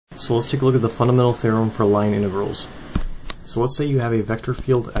So let's take a look at the fundamental theorem for line integrals. So let's say you have a vector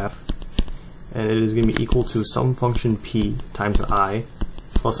field f, and it is going to be equal to some function p times I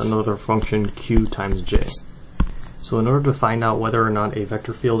plus another function q times j. So in order to find out whether or not a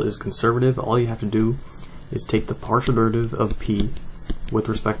vector field is conservative, all you have to do is take the partial derivative of p with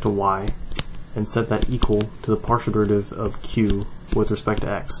respect to y and set that equal to the partial derivative of q with respect to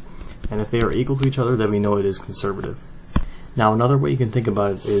x. And if they are equal to each other, then we know it is conservative. Now another way you can think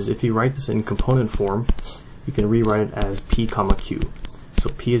about it is if you write this in component form, you can rewrite it as p comma q. So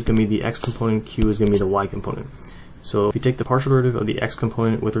p is going to be the x component, q is going to be the y component. So if you take the partial derivative of the x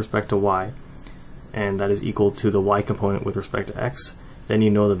component with respect to y, and that is equal to the y component with respect to x, then you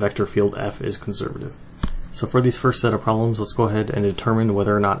know the vector field f is conservative. So for these first set of problems, let's go ahead and determine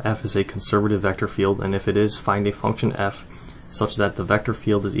whether or not f is a conservative vector field, and if it is, find a function f such that the vector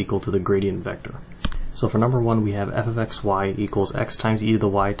field is equal to the gradient vector. So for number one, we have f of xy equals x times e to the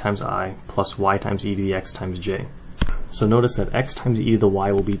y times I plus y times e to the x times j. So notice that x times e to the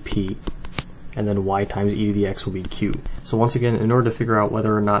y will be p, and then y times e to the x will be q. So once again, in order to figure out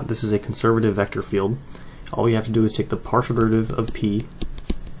whether or not this is a conservative vector field, all you have to do is take the partial derivative of p,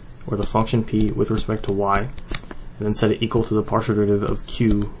 or the function p with respect to y, and then set it equal to the partial derivative of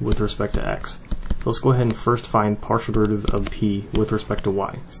q with respect to x. So let's go ahead and first find partial derivative of p with respect to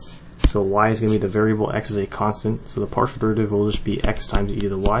y. So y is going to be the variable, x is a constant, so the partial derivative will just be x times e to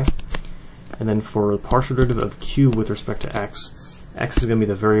the y. And then for the partial derivative of q with respect to x is going to be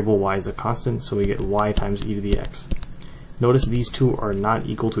the variable, y is a constant, so we get y times e to the x. Notice these two are not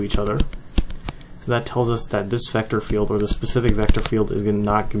equal to each other, so that tells us that this vector field, or the specific vector field, is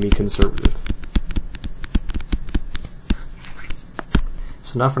not going to be conservative.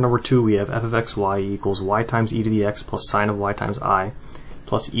 So now for number two, we have f of xy equals y times e to the x plus sine of y times I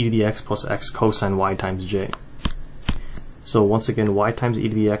plus e to the x plus x cosine y times j. So once again, y times e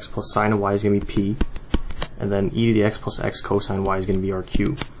to the x plus sine of y is going to be p, and then e to the x plus x cosine y is going to be our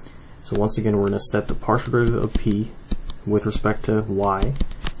q. So once again, we're going to set the partial derivative of p with respect to y,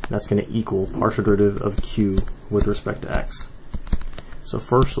 and that's going to equal partial derivative of q with respect to x. So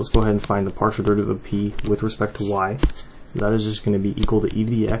first, let's go ahead and find the partial derivative of p with respect to y. So that is just going to be equal to e to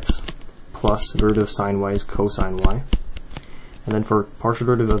the x plus derivative of sine y is cosine y. And then for partial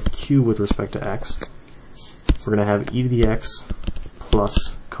derivative of q with respect to x, we're going to have e to the x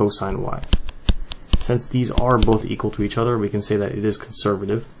plus cosine y. Since these are both equal to each other, we can say that it is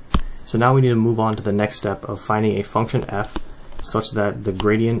conservative. So now we need to move on to the next step of finding a function f such that the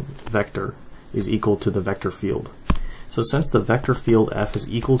gradient vector is equal to the vector field. So since the vector field f is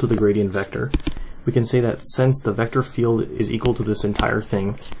equal to the gradient vector, we can say that since the vector field is equal to this entire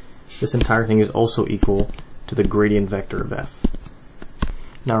thing is also equal to the gradient vector of f.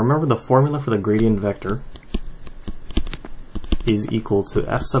 Now remember, the formula for the gradient vector is equal to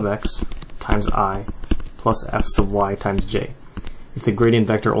f sub x times I plus f sub y times j, if the gradient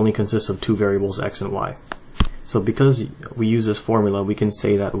vector only consists of two variables, x and y. So because we use this formula, we can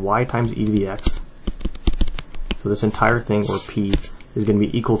say that y times e to the x, so this entire thing, or p, is going to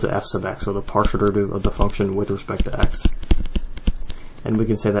be equal to f sub x, or the partial derivative of the function with respect to x. And we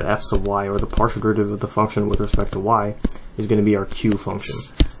can say that f sub y, or the partial derivative of the function with respect to y, is going to be our q function,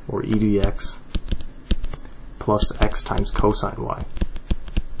 or e to the x plus x times cosine y.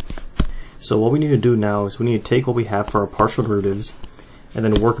 So what we need to do now is we need to take what we have for our partial derivatives and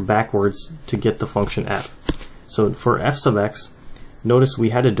then work backwards to get the function f. So for f sub x, notice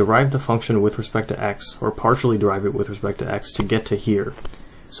we had to derive the function with respect to x, or partially derive it with respect to x, to get to here.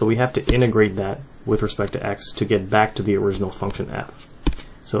 So we have to integrate that with respect to x to get back to the original function f.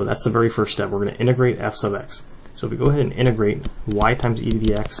 So that's the very first step. We're going to integrate f sub x. So if we go ahead and integrate y times e to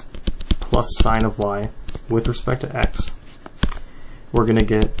the x plus sine of y with respect to x, we're going to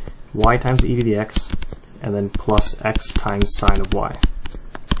get y times e to the x and then plus x times sine of y.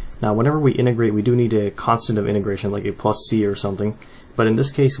 Now whenever we integrate, we do need a constant of integration, like a plus c or something, but in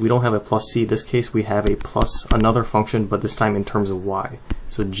this case we don't have a plus c. In this case we have a plus another function, but this time in terms of y,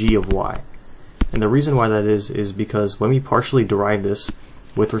 so g of y. And the reason why that is because when we partially derive this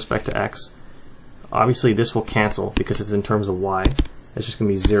with respect to x, obviously this will cancel because it's in terms of y. It's just going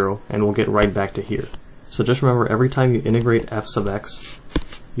to be 0, and we'll get right back to here. So just remember, every time you integrate f sub x,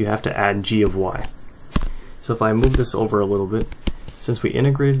 you have to add g of y. So if I move this over a little bit, since we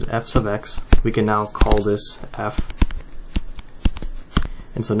integrated f sub x, we can now call this f.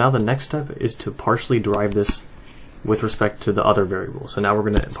 And so now the next step is to partially derive this with respect to the other variable. So now we're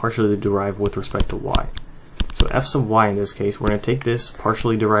going to partially derive with respect to y. So f sub y in this case, we're going to take this,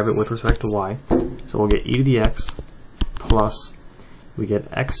 partially derive it with respect to y. So we'll get e to the x plus, we get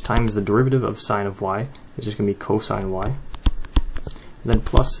x times the derivative of sine of y, which is going to be cosine y. and then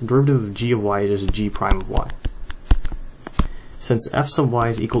plus derivative of g of y is just g prime of y. Since f sub y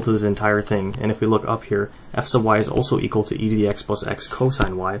is equal to this entire thing, and if we look up here, f sub y is also equal to e to the x plus x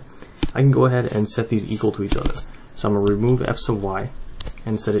cosine y, I can go ahead and set these equal to each other. So I'm going to remove f sub y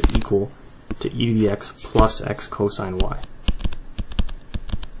and set it equal to e to the x plus x cosine y.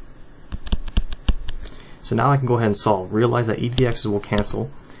 So now I can go ahead and solve. Realize that e to the x's will cancel,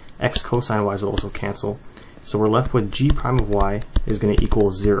 x cosine y's will also cancel, so we're left with g prime of y is going to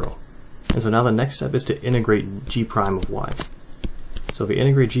equal 0. And so now the next step is to integrate g prime of y. So if we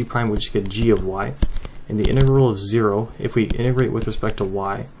integrate g prime, we just get g of y, and the integral of 0, if we integrate with respect to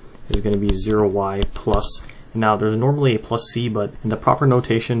y, is going to be 0y plus, and now there's normally a plus c, but in the proper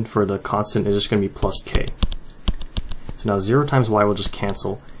notation for the constant is just going to be plus k. So now 0 times y will just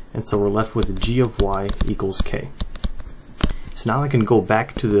cancel, and so we're left with g of y equals k. So now I can go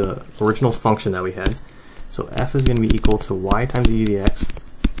back to the original function that we had. So f is going to be equal to y times e to the x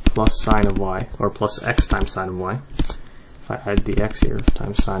plus sine of y, or plus x times sine of y. If I add the x here,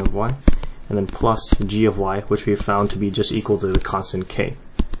 times sine of y, and then plus g of y, which we have found to be just equal to the constant k.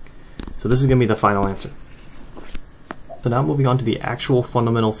 So this is going to be the final answer. So now moving on to the actual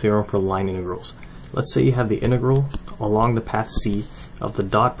fundamental theorem for line integrals. Let's say you have the integral along the path c of the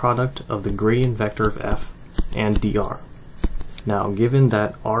dot product of the gradient vector of f and dr. Now, given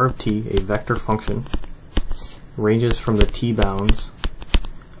that r of t, a vector function, ranges from the t bounds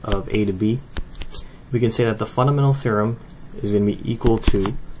of a to b, we can say that the fundamental theorem is going to be equal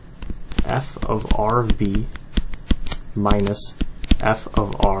to f of r of b minus f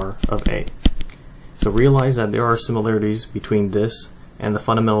of r of a. So realize that there are similarities between this and the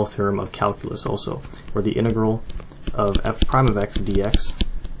fundamental theorem of calculus also, where the integral of f prime of x dx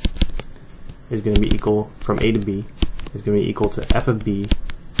is going to be equal, from a to b, is going to be equal to f of b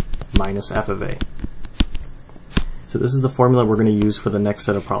minus f of a. So this is the formula we're going to use for the next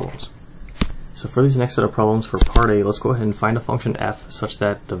set of problems. So for these next set of problems, for part A, let's go ahead and find a function f such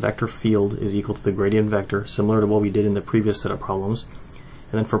that the vector field is equal to the gradient vector, similar to what we did in the previous set of problems.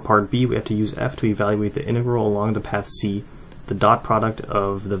 And then for part B, we have to use f to evaluate the integral along the path c, the dot product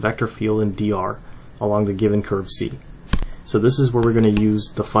of the vector field in dr along the given curve c. So this is where we're going to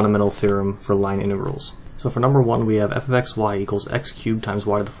use the fundamental theorem for line integrals. So for number 1, we have f of xy equals x cubed times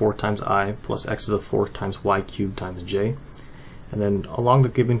y to the 4th times I plus x to the 4th times y cubed times j. And then along the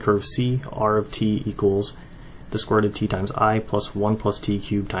given curve c, r of t equals the square root of t times I plus 1 plus t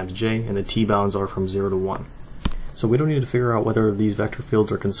cubed times j, and the t bounds are from 0 to 1. So we don't need to figure out whether these vector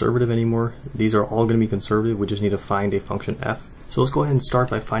fields are conservative anymore. These are all going to be conservative. We just need to find a function f. So let's go ahead and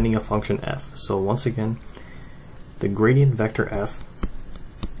start by finding a function f. So once again, the gradient vector f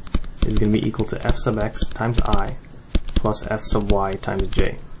is going to be equal to f sub x times I plus f sub y times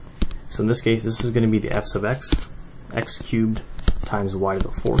j. So in this case, this is going to be the f sub x, x cubed times y to the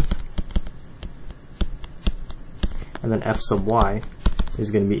 4th. And then f sub y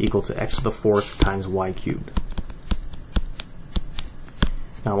is going to be equal to x to the 4th times y cubed.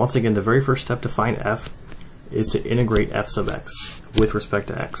 Now once again, the very first step to find f is to integrate f sub x with respect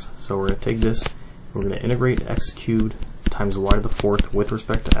to x. So we're going to take this, we're going to integrate x cubed times y to the 4th with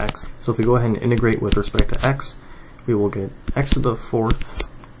respect to x. So if we go ahead and integrate with respect to x, we will get x to the 4th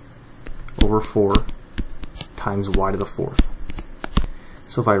over 4 times y to the 4th.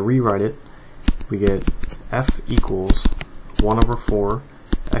 So if I rewrite it, we get f equals 1 over 4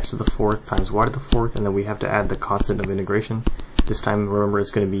 x to the 4th times y to the 4th, and then we have to add the constant of integration. This time, remember,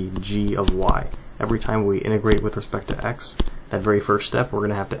 it's going to be g of y. Every time we integrate with respect to x, that very first step, we're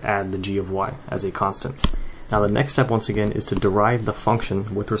going to have to add the g of y as a constant. Now the next step, once again, is to derive the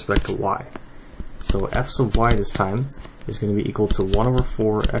function with respect to y. So f sub y this time is going to be equal to 1 over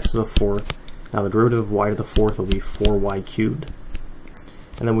 4 x to the 4th. Now the derivative of y to the 4th will be 4y cubed.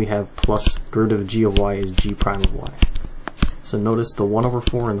 And then we have plus derivative of g of y is g prime of y. So notice the 1 over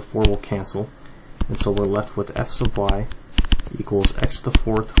 4 and the 4 will cancel, and so we're left with f sub y equals x to the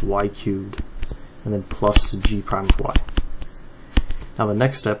 4th y cubed, and then plus g prime of y. Now the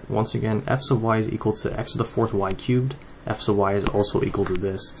next step, once again, f sub y is equal to x to the 4th y cubed. F sub y is also equal to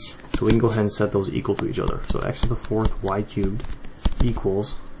this. So we can go ahead and set those equal to each other. So x to the 4th y cubed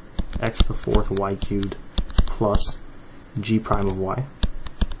equals x to the 4th y cubed plus g prime of y.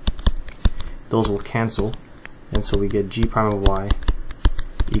 Those will cancel, and so we get g prime of y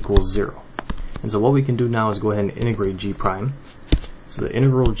equals 0. And so what we can do now is go ahead and integrate g prime. So the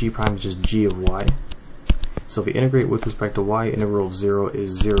integral of g prime is just g of y. So if we integrate with respect to y, integral of 0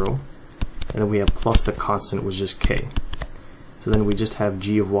 is 0. And then we have plus the constant, which is just k. So then we just have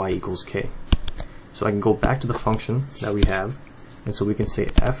g of y equals k. So I can go back to the function that we have, and so we can say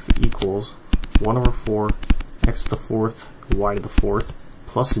f equals 1 over 4 x to the 4th y to the fourth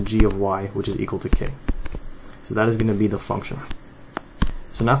plus g of y, which is equal to k. So that is going to be the function.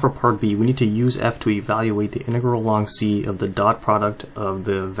 So now for part B, we need to use f to evaluate the integral along C of the dot product of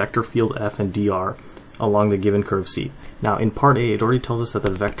the vector field f and dr along the given curve C. Now in part A, it already tells us that the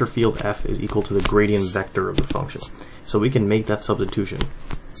vector field f is equal to the gradient vector of the function. So we can make that substitution.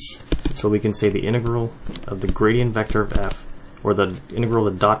 So we can say the integral of the gradient vector of f, or the integral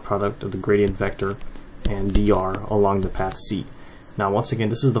of the dot product of the gradient vector and dr along the path C. Now once again,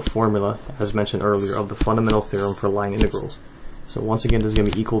 this is the formula, as mentioned earlier, of the fundamental theorem for line integrals. So once again, this is going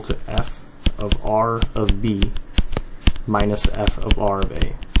to be equal to f of r of b minus f of r of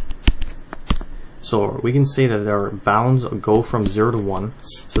a. So we can say that our bounds go from 0 to 1,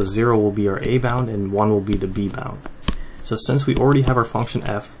 so 0 will be our a bound and 1 will be the b bound. So since we already have our function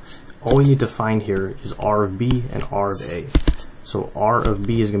f, all we need to find here is r of b and r of a. So r of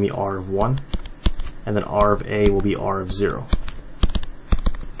b is going to be r of 1, and then r of a will be r of 0.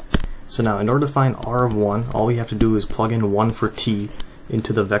 So now in order to find r of 1, all we have to do is plug in 1 for t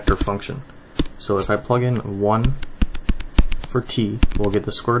into the vector function. So if I plug in 1 for t, we'll get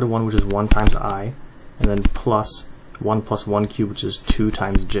the square root of 1, which is 1 times I, and then plus 1 cubed, which is 2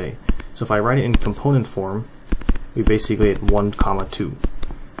 times j. So if I write it in component form, we basically get 1, 2.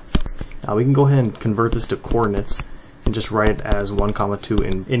 Now we can go ahead and convert this to coordinates and just write it as 1, 2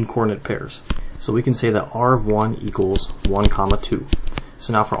 in coordinate pairs. So we can say that r of 1 equals 1, 2.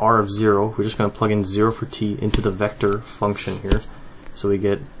 So now for r of 0, we're just going to plug in 0 for t into the vector function here. So we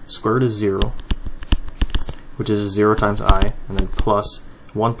get square root of 0, which is 0 times I, and then plus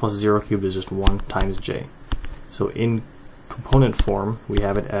 1 plus 0 cubed is just 1 times j. So in component form, we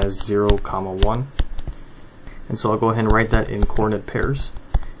have it as 0, 1. And so I'll go ahead and write that in coordinate pairs.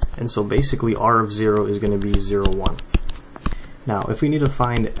 And so basically r of 0 is going to be 0, 1. Now if we need to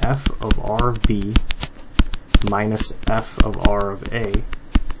find f of r of b minus f of r of a,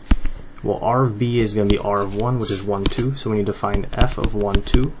 well, r of b is going to be r of 1, which is 1, 2, so we need to find f of 1,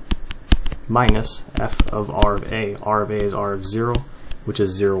 2 minus f of r of a. R of a is r of 0, which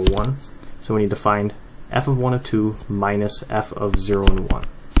is 0, 1, so we need to find f of 1 of 2 minus f of 0 and 1.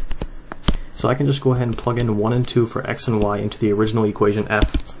 So I can just go ahead and plug in 1 and 2 for x and y into the original equation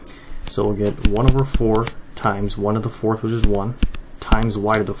f. So we'll get 1 over 4 times 1 to the 4th, which is 1, times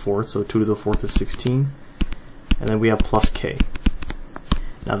y to the 4th, so 2 to the 4th is 16, and then we have plus k.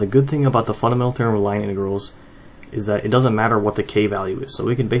 Now the good thing about the fundamental theorem of line integrals is that it doesn't matter what the k value is. So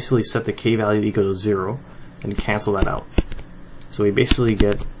we can basically set the k value equal to 0 and cancel that out. So we basically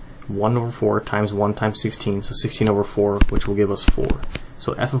get 1 over 4 times 1 times 16, so 16 over 4, which will give us 4.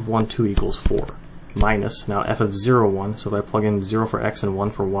 So f of 1, 2 equals 4. Minus, now f of 0, 1, so if I plug in 0 for x and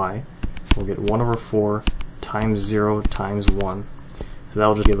 1 for y, we'll get 1 over 4 times 0 times 1. So that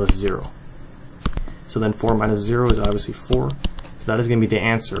will just give us 0. So then 4 minus 0 is obviously 4. So that is going to be the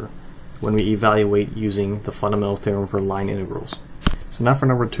answer when we evaluate using the fundamental theorem for line integrals. So now for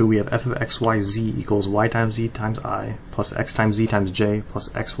number 2, we have f of x, y, z equals y times z times I plus x times z times j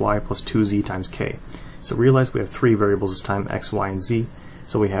plus x, y plus 2z times k. So realize we have 3 variables this time, x, y, and z.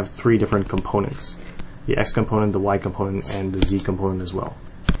 So we have 3 different components. The x component, the y component, and the z component as well.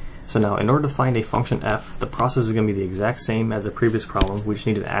 So now in order to find a function f, the process is going to be the exact same as the previous problem. We just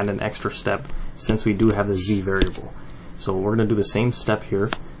need to add an extra step since we do have the z variable. So we're going to do the same step here.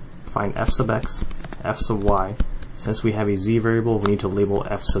 Find f sub x, f sub y. Since we have a z variable, we need to label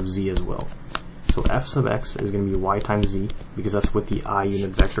f sub z as well. So f sub x is going to be y times z, because that's with the I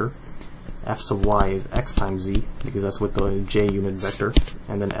unit vector. F sub y is x times z, because that's with the j unit vector.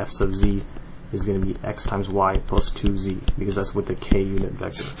 And then f sub z is going to be x times y plus 2z, because that's with the k unit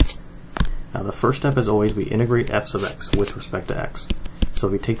vector. Now the first step, as always, we integrate f sub x with respect to x. So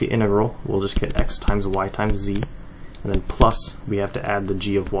if we take the integral, we'll just get x times y times z, and then plus, we have to add the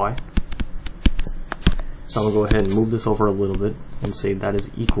g of y. So I'm going to go ahead and move this over a little bit and say that is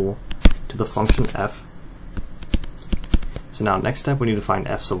equal to the function f. So now next step, we need to find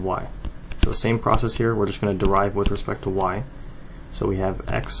f sub y. So same process here, we're just going to derive with respect to y. So we have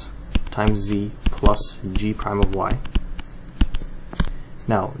x times z plus g prime of y.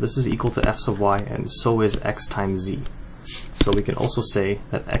 Now this is equal to f sub y, and so is x times z. So we can also say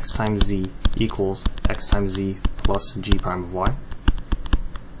that x times z equals x times z plus g prime of y.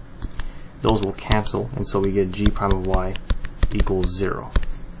 Those will cancel, and so we get g prime of y equals 0.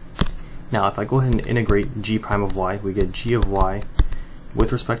 Now if I go ahead and integrate g prime of y, we get g of y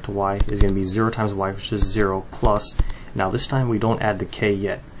with respect to y is going to be 0 times y, which is 0, plus, now this time we don't add the k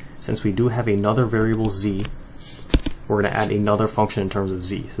yet. Since we do have another variable z, we're going to add another function in terms of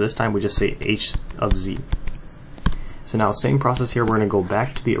z. So this time we just say h of z. So now same process here, we're going to go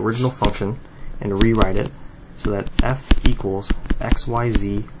back to the original function and rewrite it. so that f equals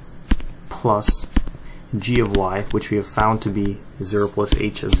xyz plus g of y, which we have found to be 0 plus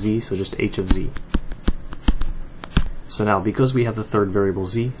h of z, so just h of z. So now, because we have the third variable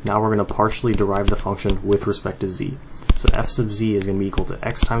z, now we're going to partially derive the function with respect to z. So f sub z is going to be equal to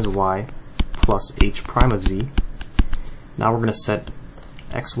x times y plus h prime of z. Now we're going to set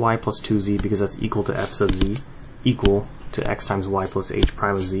xy plus 2z, because that's equal to f sub z, equal to x times y plus h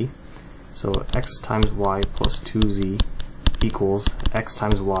prime of z. So x times y plus 2z equals x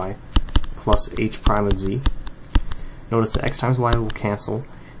times y plus h prime of z. Notice the x times y will cancel,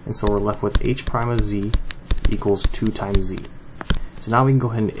 and so we're left with h prime of z equals 2 times z. So now we can go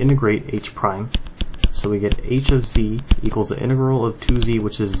ahead and integrate h prime. So we get h of z equals the integral of 2z,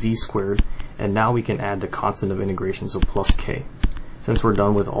 which is z squared, and now we can add the constant of integration, so plus k, since we're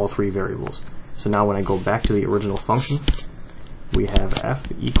done with all three variables. So now when I go back to the original function, we have f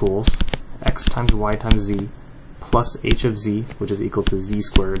equals x times y times z plus h of z, which is equal to z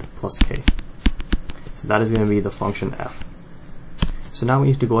squared plus k. So that is going to be the function f. So now we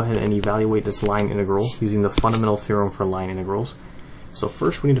need to go ahead and evaluate this line integral using the fundamental theorem for line integrals. So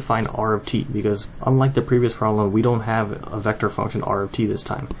first we need to find r of t, because unlike the previous problem, we don't have a vector function r of t this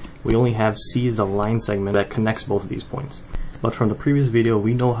time. We only have c as the line segment that connects both of these points. But from the previous video,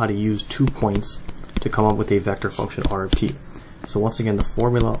 we know how to use 2 points to come up with a vector function r of t. So once again, the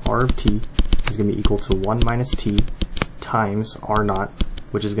formula r of t is going to be equal to 1 minus t times r naught,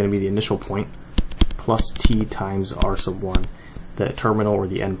 which is going to be the initial point, plus t times r sub 1, the terminal or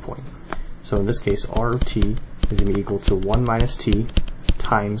the end point. So in this case, r of t is going to be equal to 1 minus t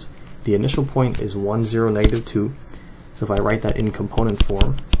times, the initial point is 1, 0, negative 2, so if I write that in component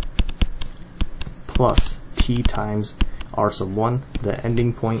form, plus t times r sub 1, the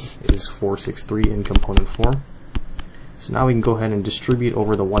ending point is 4, 6, 3 in component form. So now we can go ahead and distribute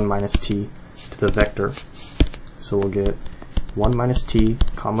over the 1 minus t to the vector. So we'll get 1 minus t,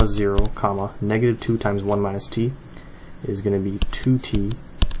 comma 0, comma, negative 2 times 1 minus t is going to be 2t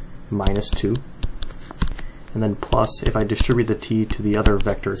minus 2. And then plus, if I distribute the t to the other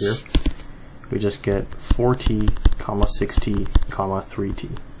vector here, we just get 4t, comma 6t, comma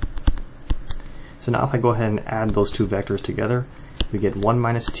 3t. So now if I go ahead and add those two vectors together, we get 1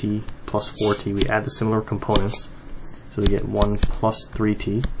 minus t plus 4t. We add the similar components, so we get 1 plus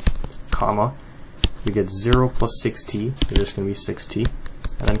 3t, comma, we get 0 plus 6t, so there's going to be 6t,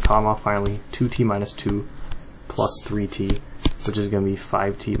 and then comma, finally 2t minus 2 plus 3t, which is going to be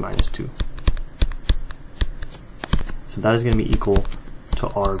 5t minus 2. So that is going to be equal to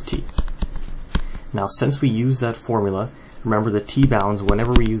r of t. Now since we use that formula, remember the t bounds,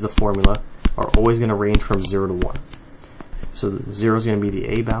 whenever we use the formula, are always going to range from 0 to 1. So 0 is going to be the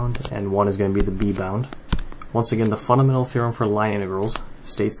a bound, and 1 is going to be the b bound. Once again, the fundamental theorem for line integrals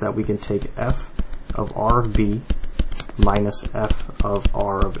states that we can take f of r of b minus f of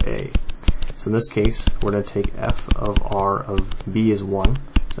r of a. So in this case, we're going to take f of r of b is 1,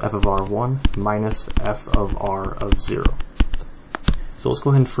 so f of r of 1 minus f of r of 0. So let's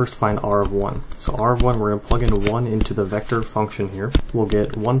go ahead and first find r of 1. So r of 1, we're going to plug in 1 into the vector function here. We'll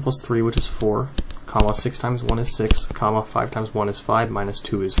get 1 plus 3, which is 4, comma 6 times 1 is 6, comma 5 times 1 is 5, minus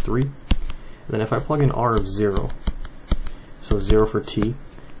 2 is 3. And then if I plug in r of 0, so 0 for t,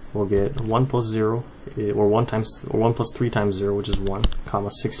 we'll get 1 plus 0, or 1 plus 3 times 0, which is 1,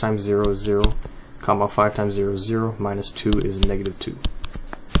 comma 6 times 0 is 0, comma 5 times 0 is 0, minus 2 is negative 2.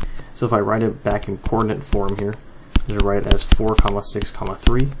 So if I write it back in coordinate form here, I can write it as 4, comma 6, comma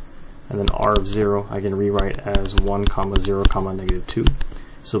 3, and then r of 0 I can rewrite as 1, comma 0, comma negative 2.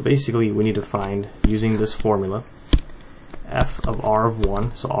 So basically we need to find, using this formula, f of r of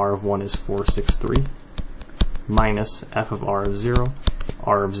 1, so r of 1 is 4, 6, 3, minus f of r of 0.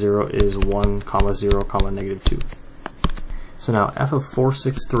 R of 0 is 1, comma 0, comma negative 2. So now f of 4,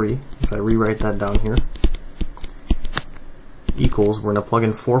 6, 3, if I rewrite that down here, equals, we're going to plug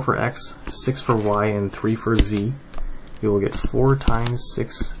in 4 for x, 6 for y, and 3 for z. We will get 4 times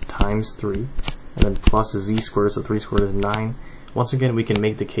 6 times 3, and then plus z squared, so 3 squared is 9. Once again, we can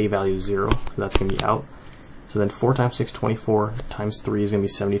make the k value 0, so that's going to be out. So then 4 times 6, 24, times 3 is going to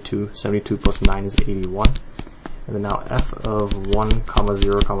be 72. 72 plus 9 is 81. And then now f of 1, comma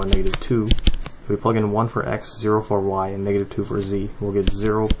 0, comma negative 2, if we plug in 1 for x, 0 for y, and negative 2 for z, we'll get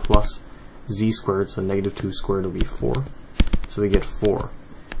 0 plus z squared, so negative 2 squared will be 4. So we get 4.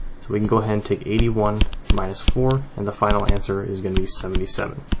 So we can go ahead and take 81 minus 4, and the final answer is going to be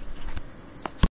 77.